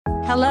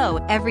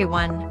Hello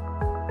everyone.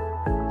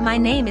 My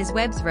name is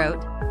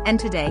websroad, and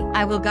today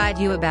I will guide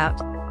you about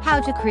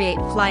how to create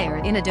flyer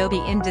in Adobe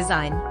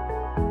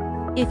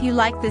InDesign. If you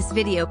like this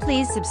video,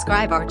 please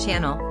subscribe our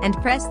channel and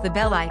press the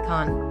bell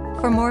icon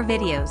for more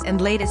videos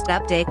and latest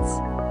updates.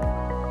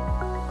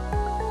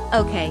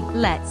 Okay,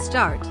 let's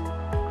start.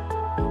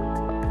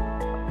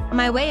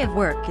 My way of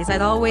work is I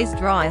always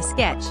draw a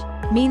sketch,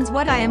 means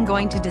what I am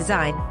going to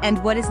design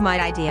and what is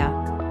my idea.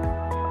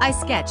 I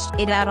sketched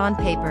it out on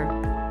paper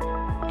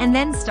and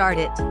then start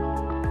it.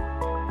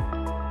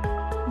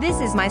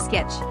 This is my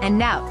sketch, and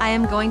now I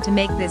am going to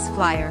make this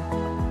flyer.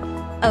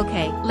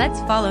 Okay, let's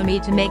follow me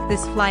to make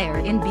this flyer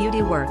in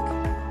beauty work.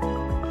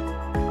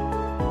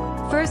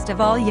 First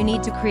of all, you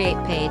need to create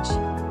page,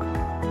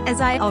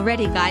 as I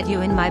already guide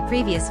you in my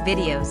previous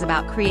videos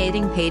about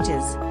creating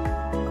pages.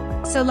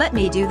 So let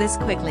me do this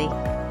quickly.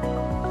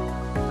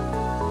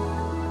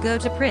 Go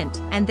to print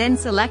and then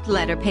select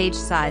letter page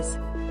size.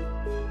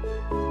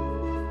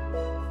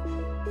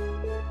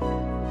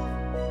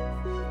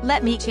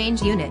 Let me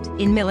change unit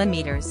in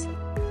millimeters.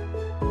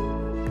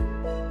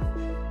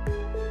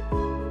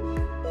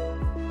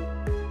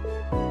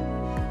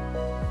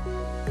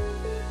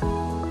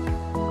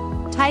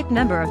 Type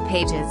number of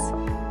pages.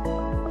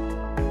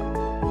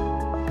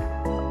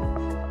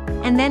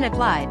 And then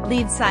apply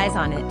bleed size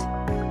on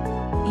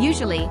it.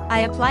 Usually, I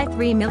apply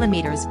 3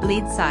 millimeters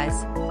bleed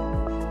size.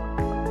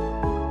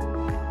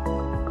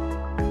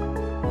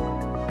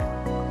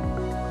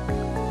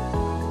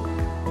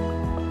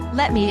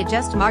 Let me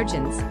adjust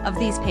margins of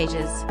these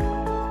pages.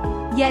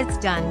 Yeah, it's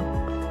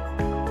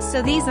done.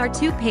 So these are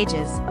 2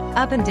 pages,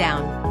 up and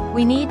down.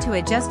 We need to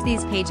adjust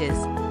these pages,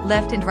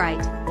 left and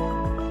right.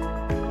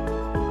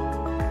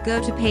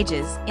 Go to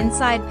Pages,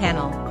 inside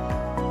panel.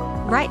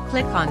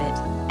 Right-click on it,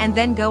 and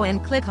then go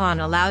and click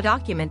on Allow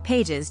Document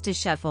Pages to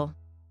shuffle.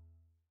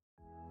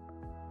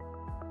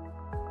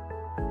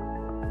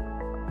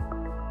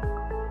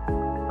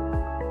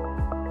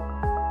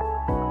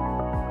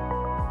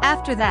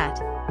 After that,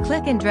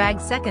 click and drag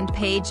second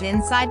page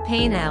inside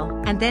panel,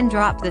 and then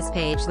drop this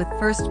page with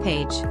first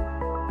page.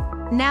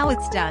 Now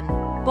it's done.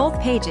 Both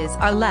pages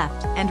are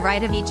left and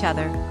right of each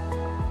other.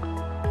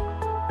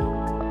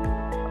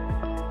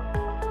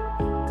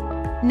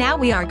 Now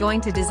we are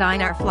going to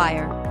design our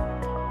flyer.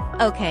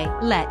 Okay,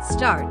 let's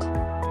start.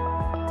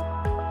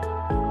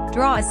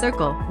 Draw a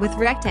circle with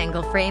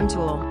rectangle frame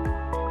tool.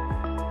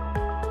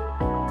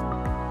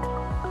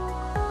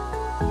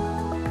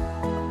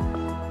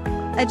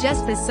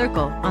 Adjust this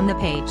circle on the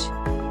page.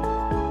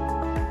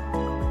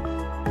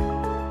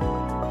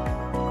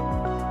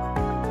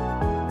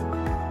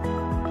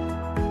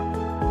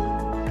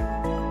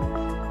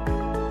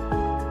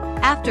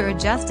 After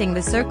adjusting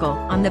the circle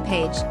on the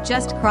page,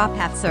 just crop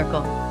half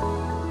circle.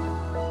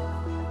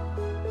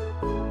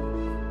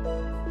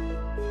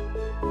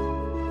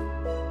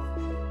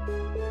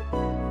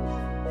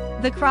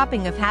 The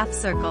cropping of half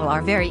circle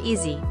are very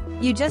easy.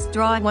 You just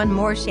draw one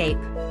more shape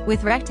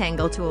with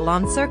rectangle tool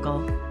on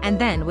circle, and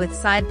then with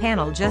side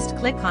panel just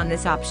click on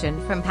this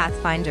option from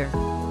Pathfinder.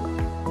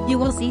 You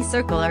will see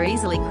circle are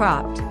easily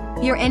cropped.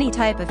 Your any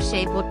type of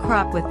shape will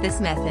crop with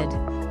this method.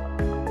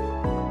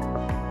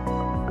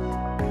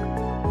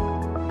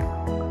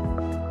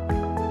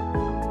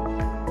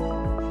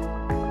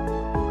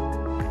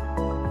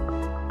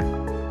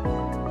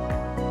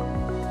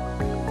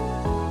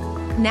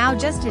 Now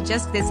just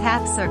adjust this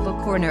half circle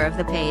corner of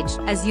the page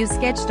as you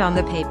sketched on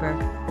the paper.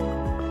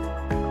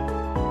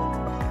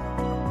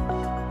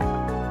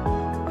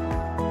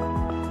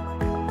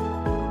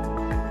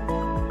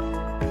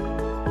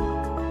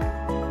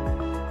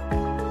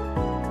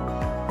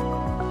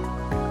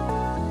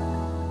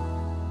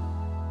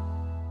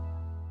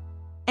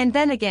 And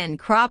then again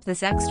crop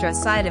this extra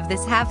side of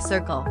this half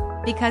circle,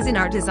 because in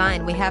our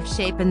design we have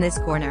shape in this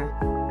corner.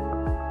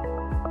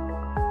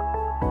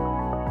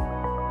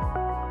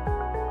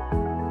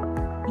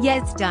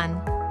 Yeah, it's done.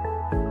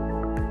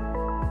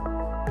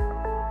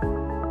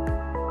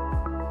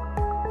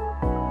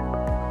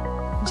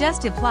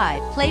 Just apply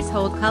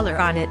placehold color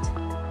on it.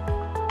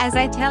 As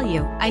I tell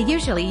you, I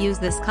usually use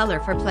this color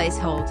for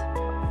placehold.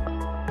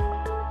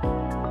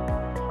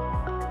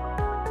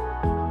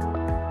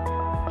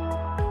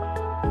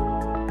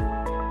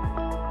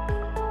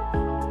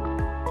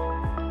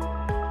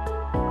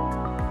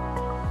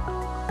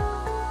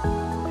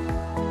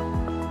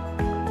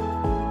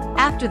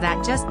 After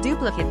that, just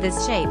duplicate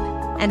this shape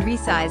and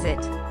resize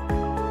it.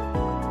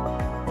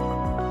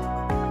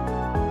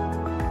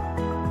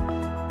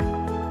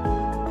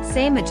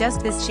 Same,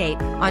 adjust this shape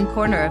on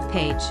corner of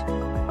page.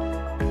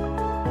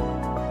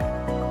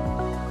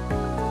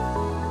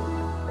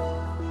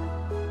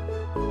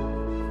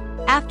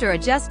 After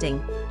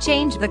adjusting,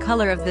 change the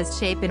color of this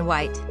shape in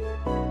white.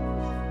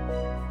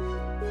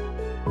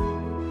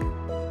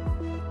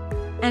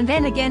 And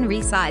then again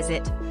resize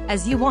it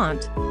as you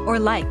want, or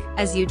like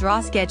as you draw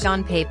sketch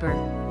on paper.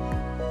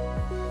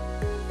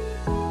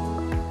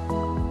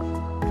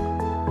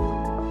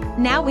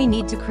 Now we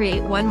need to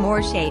create one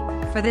more shape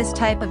for this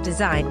type of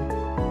design.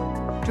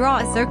 Draw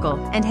a circle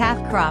and half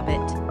crop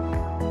it.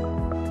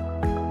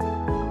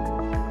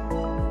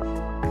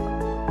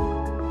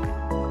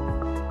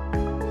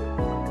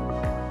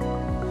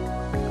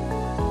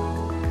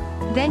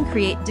 Then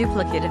create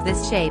duplicate of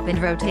this shape and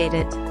rotate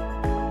it.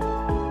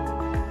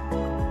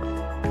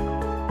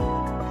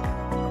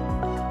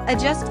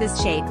 Adjust this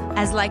shape,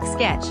 as like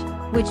sketch,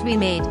 which we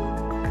made.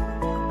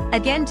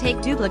 Again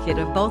take duplicate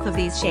of both of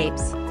these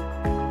shapes.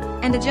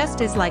 And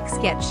adjust as like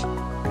sketch.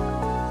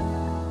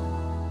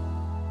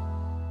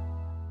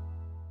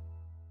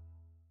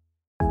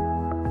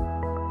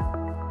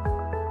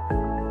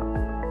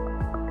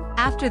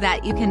 After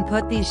that you can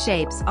put these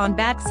shapes on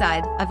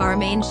backside of our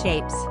main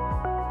shapes.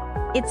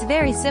 It's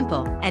very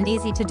simple and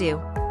easy to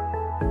do.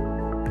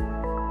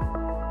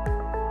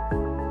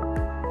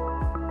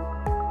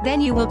 Then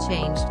you will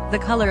change the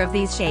color of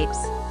these shapes.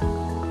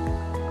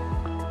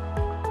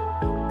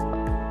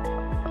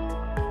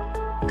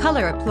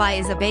 Color apply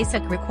is a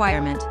basic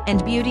requirement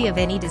and beauty of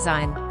any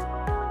design.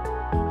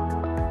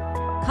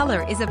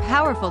 Color is a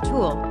powerful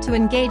tool to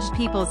engage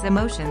people's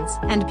emotions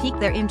and pique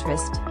their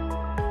interest.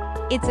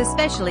 It's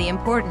especially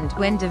important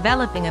when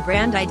developing a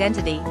brand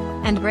identity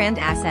and brand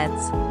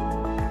assets.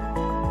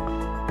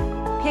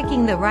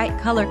 Picking the right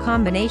color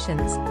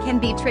combinations can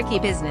be tricky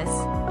business.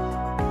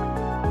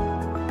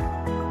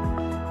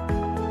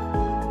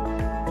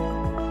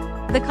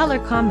 The color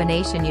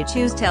combination you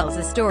choose tells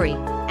a story,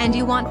 and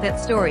you want that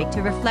story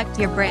to reflect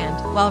your brand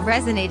while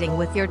resonating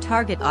with your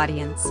target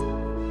audience.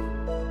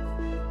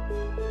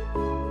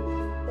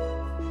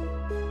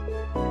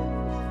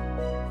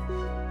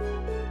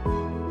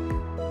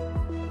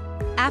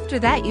 After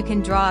that you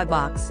can draw a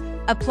box,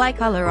 apply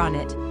color on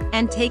it,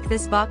 and take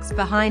this box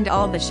behind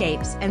all the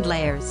shapes and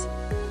layers.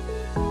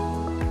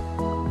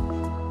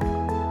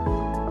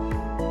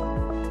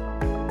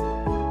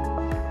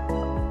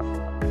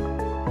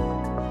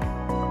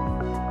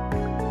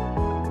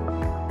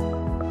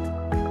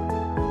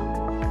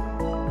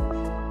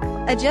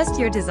 Adjust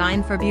your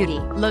design for beauty,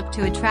 look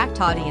to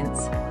attract audience.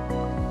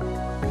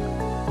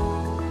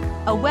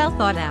 A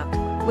well-thought-out,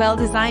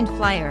 well-designed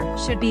flyer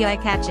should be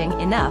eye-catching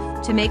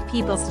enough to make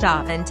people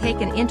stop and take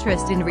an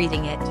interest in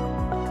reading it.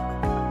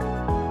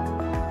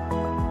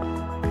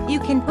 You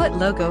can put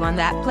logo on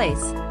that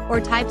place, or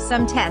type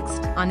some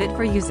text on it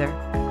for user.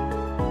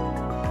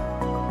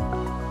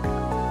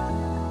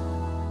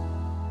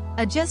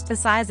 Adjust the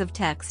size of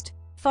text,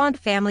 font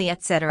family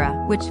etc.,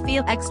 which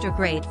feel extra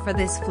great for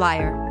this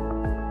flyer.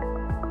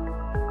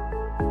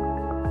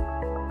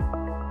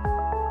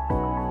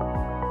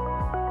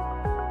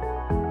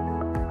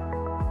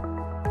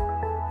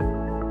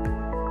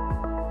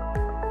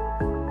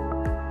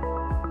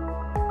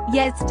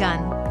 Yeah, it's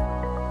done.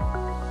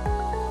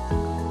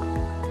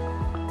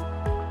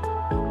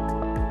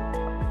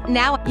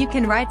 Now, you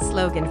can write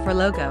slogan for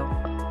logo.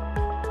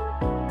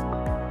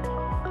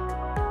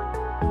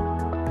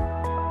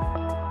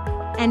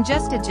 And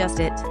just adjust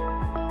it.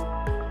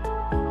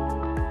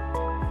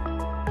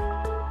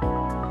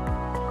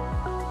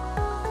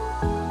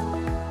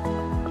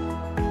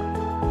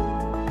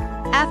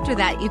 After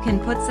that you can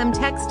put some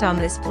text on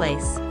this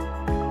place.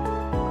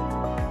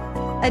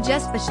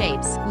 Adjust the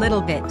shapes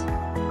little bit.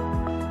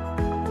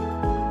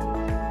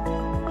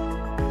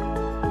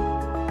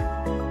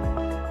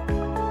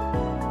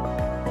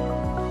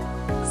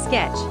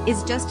 Sketch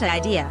is just an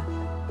idea.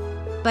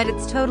 But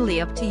it's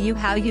totally up to you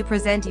how you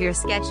present your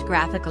sketch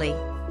graphically.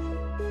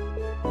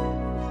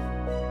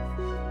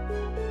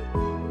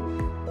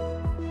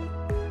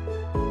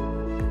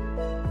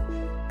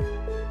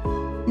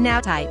 Now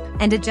type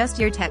and adjust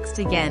your text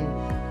again.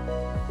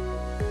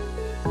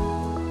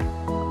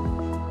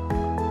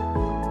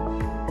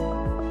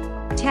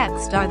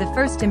 Text are the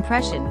first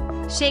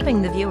impression,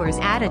 shaping the viewer's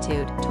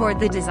attitude toward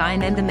the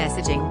design and the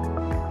messaging.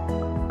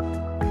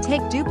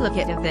 Take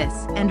duplicate of this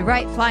and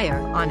write flyer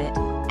on it,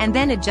 and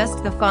then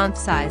adjust the font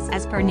size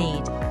as per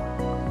need.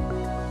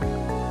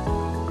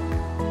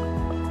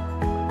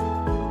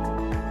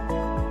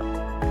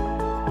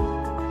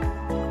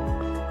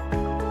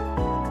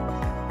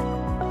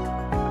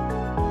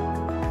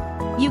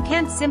 You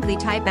can't simply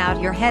type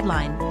out your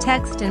headline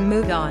text and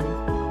move on.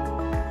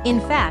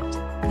 In fact,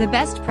 the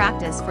best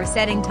practice for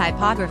setting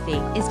typography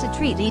is to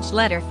treat each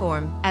letter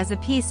form as a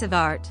piece of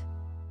art.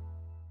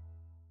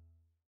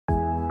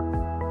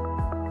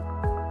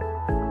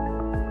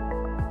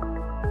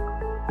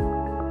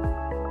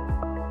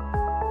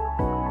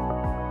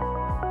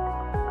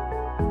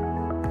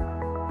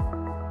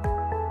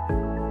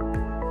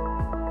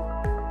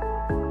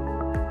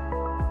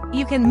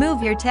 You can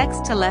move your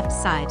text to left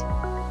side.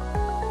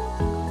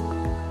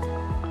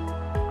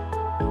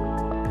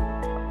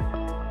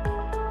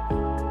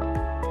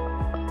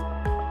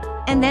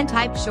 And then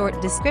type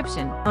short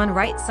description on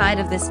right side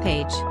of this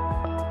page.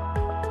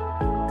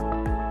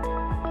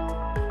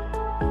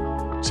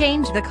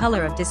 Change the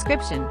color of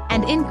description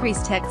and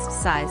increase text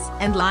size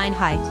and line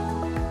height.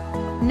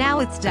 Now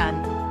it's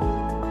done.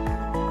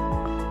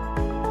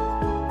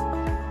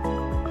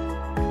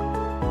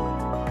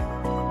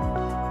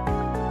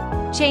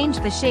 Change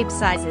the shape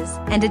sizes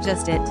and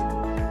adjust it.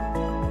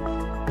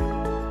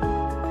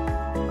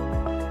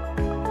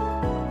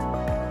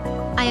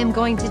 I am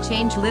going to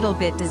change little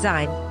bit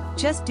design.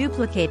 Just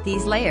duplicate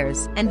these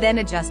layers and then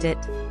adjust it.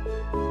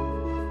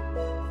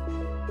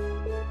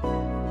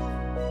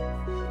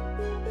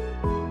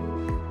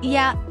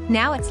 Yeah,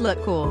 now it's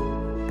look cool.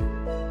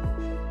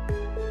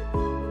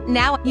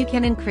 Now you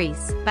can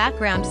increase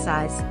background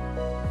size.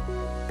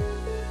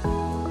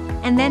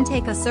 And then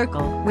take a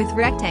circle with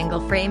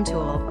rectangle frame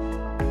tool.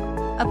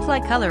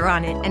 Apply color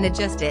on it and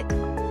adjust it.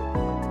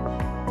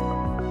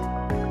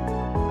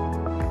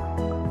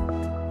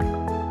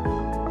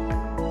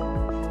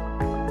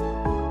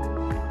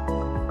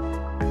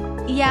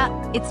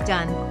 Yeah, it's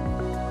done.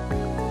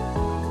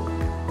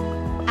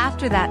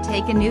 After that,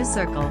 take a new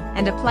circle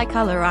and apply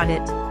color on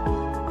it.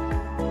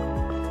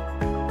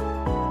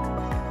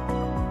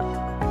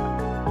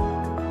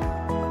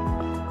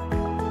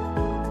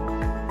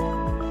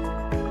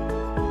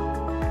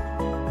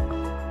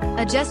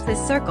 Adjust this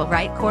circle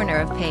right corner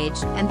of page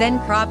and then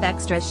crop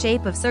extra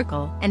shape of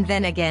circle and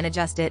then again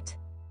adjust it.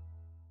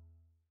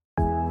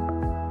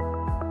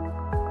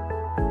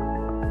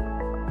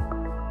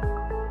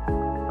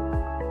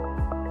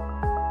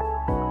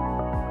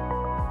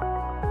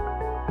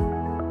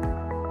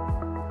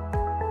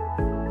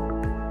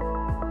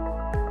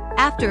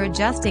 After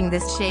adjusting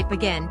this shape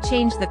again,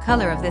 change the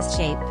color of this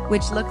shape,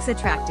 which looks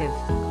attractive,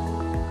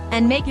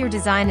 and make your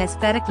design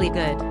aesthetically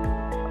good.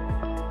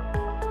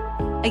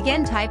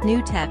 Again, type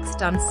new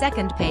text on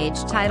second page,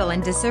 title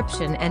and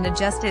description, and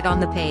adjust it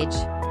on the page.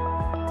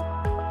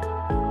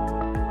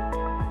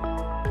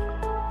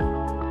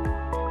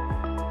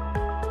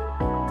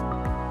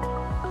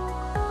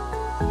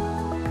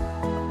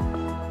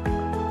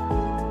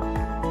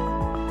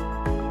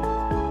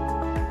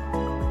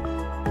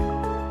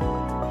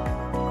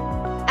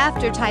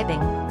 After typing,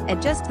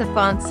 adjust the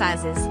font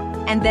sizes,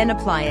 and then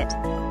apply it.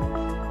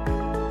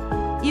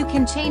 You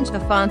can change the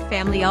font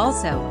family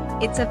also,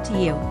 it's up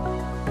to you.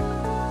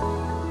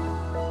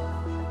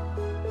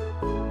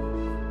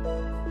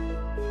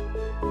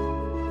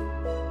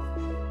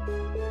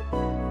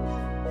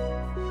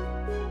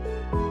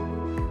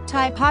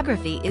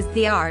 Typography is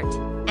the art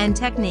and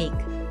technique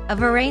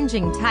of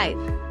arranging type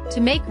to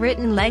make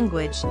written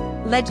language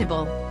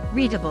legible,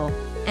 readable,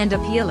 and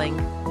appealing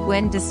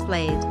when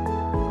displayed.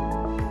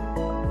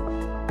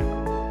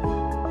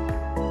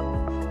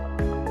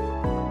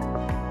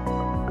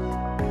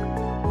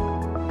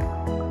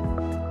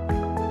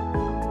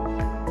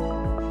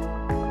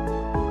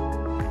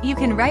 You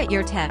can write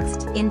your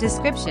text in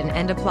description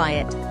and apply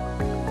it.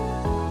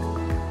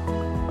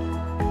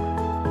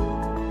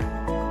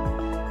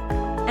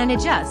 And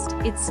adjust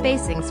its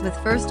spacings with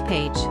first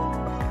page.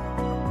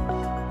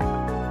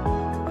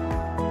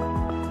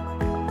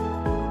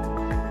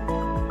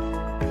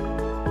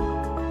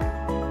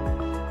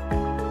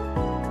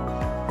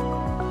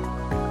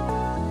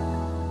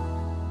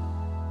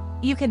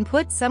 You can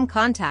put some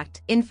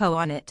contact info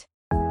on it,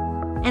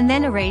 and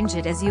then arrange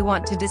it as you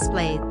want to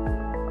display.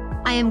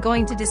 I am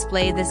going to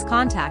display this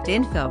contact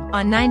info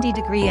on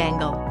 90-degree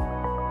angle.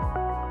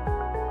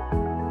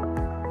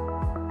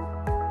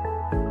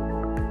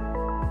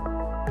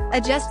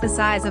 Adjust the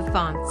size of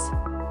fonts.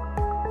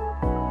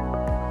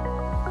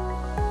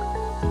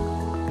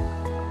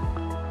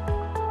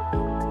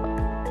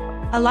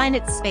 Align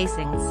its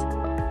spacings.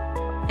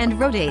 And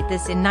rotate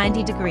this in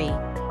 90-degree.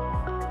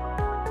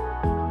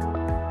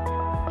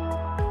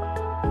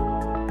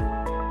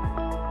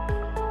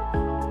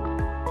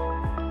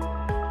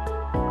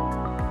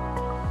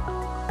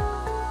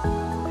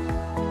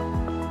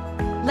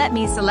 Let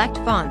me select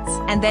fonts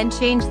and then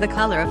change the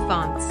color of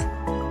fonts.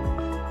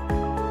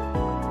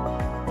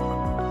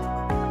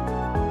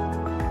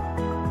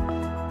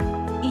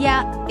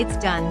 Yeah, it's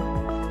done.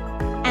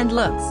 And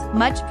looks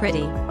much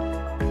pretty.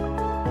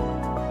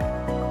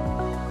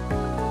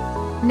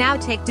 Now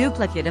take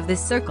duplicate of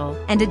this circle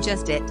and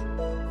adjust it.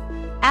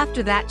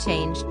 After that,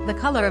 change the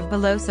color of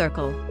below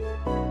circle.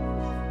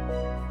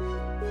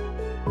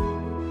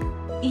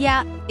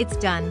 Yeah, it's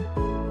done.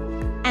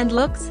 And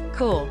looks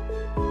cool.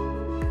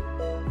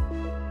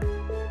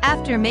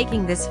 After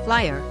making this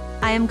flyer,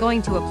 I am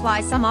going to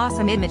apply some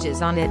awesome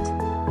images on it.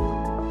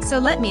 So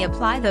let me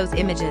apply those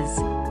images.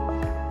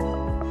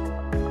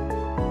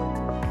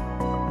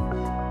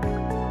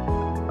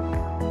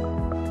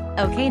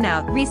 Okay,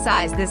 now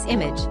resize this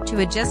image to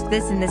adjust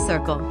this in the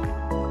circle.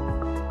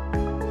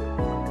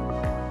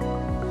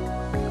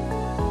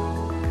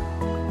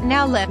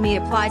 Now let me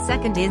apply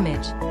second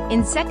image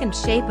in second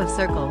shape of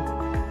circle.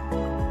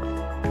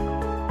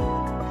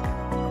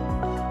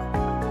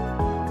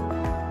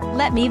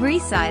 Let me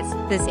resize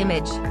this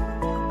image.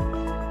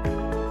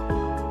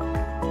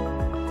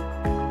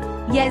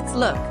 Yeah, it's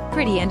look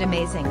pretty and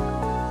amazing.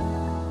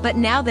 But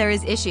now there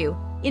is issue.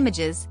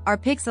 Images are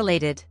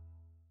pixelated.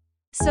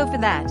 So for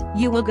that,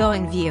 you will go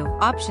in View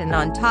option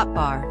on top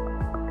bar.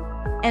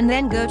 And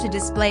then go to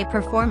Display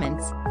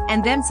Performance,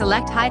 and then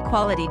select High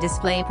Quality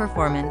Display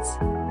Performance.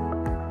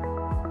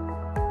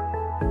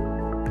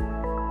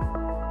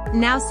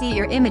 Now see,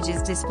 your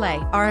images display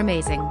are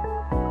amazing.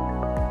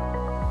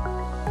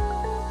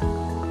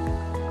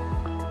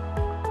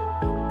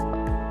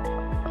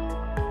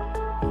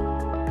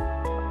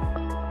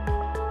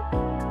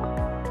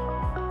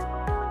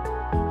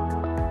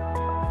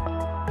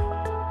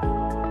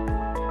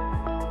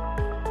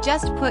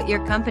 Just put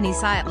your company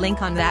site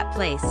link on that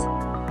place.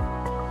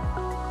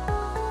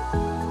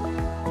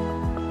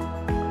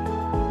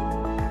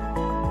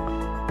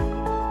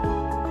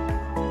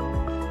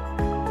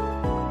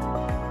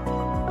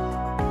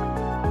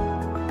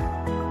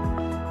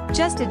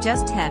 Just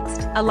adjust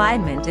text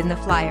alignment in the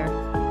flyer.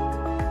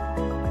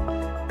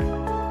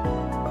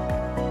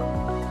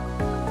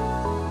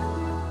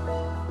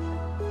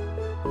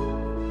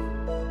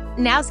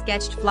 Now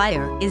sketched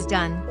flyer is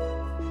done.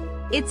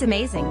 It's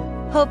amazing.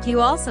 Hope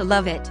you also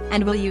love it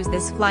and will use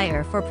this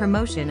flyer for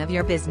promotion of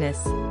your business.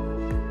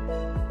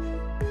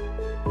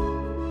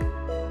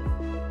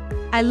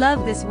 I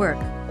love this work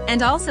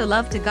and also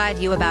love to guide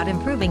you about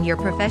improving your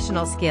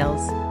professional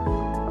skills.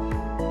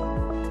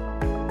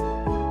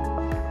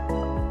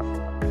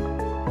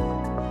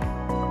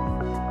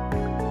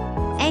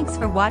 Thanks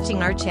for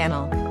watching our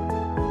channel.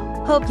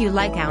 Hope you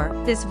like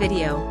this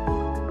video.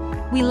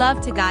 We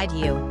love to guide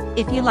you.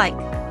 If you like,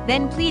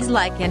 then please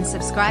like and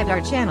subscribe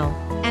our channel,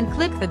 and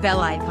click the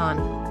bell icon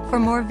for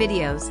more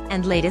videos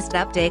and latest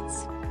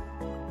updates.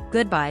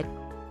 Goodbye.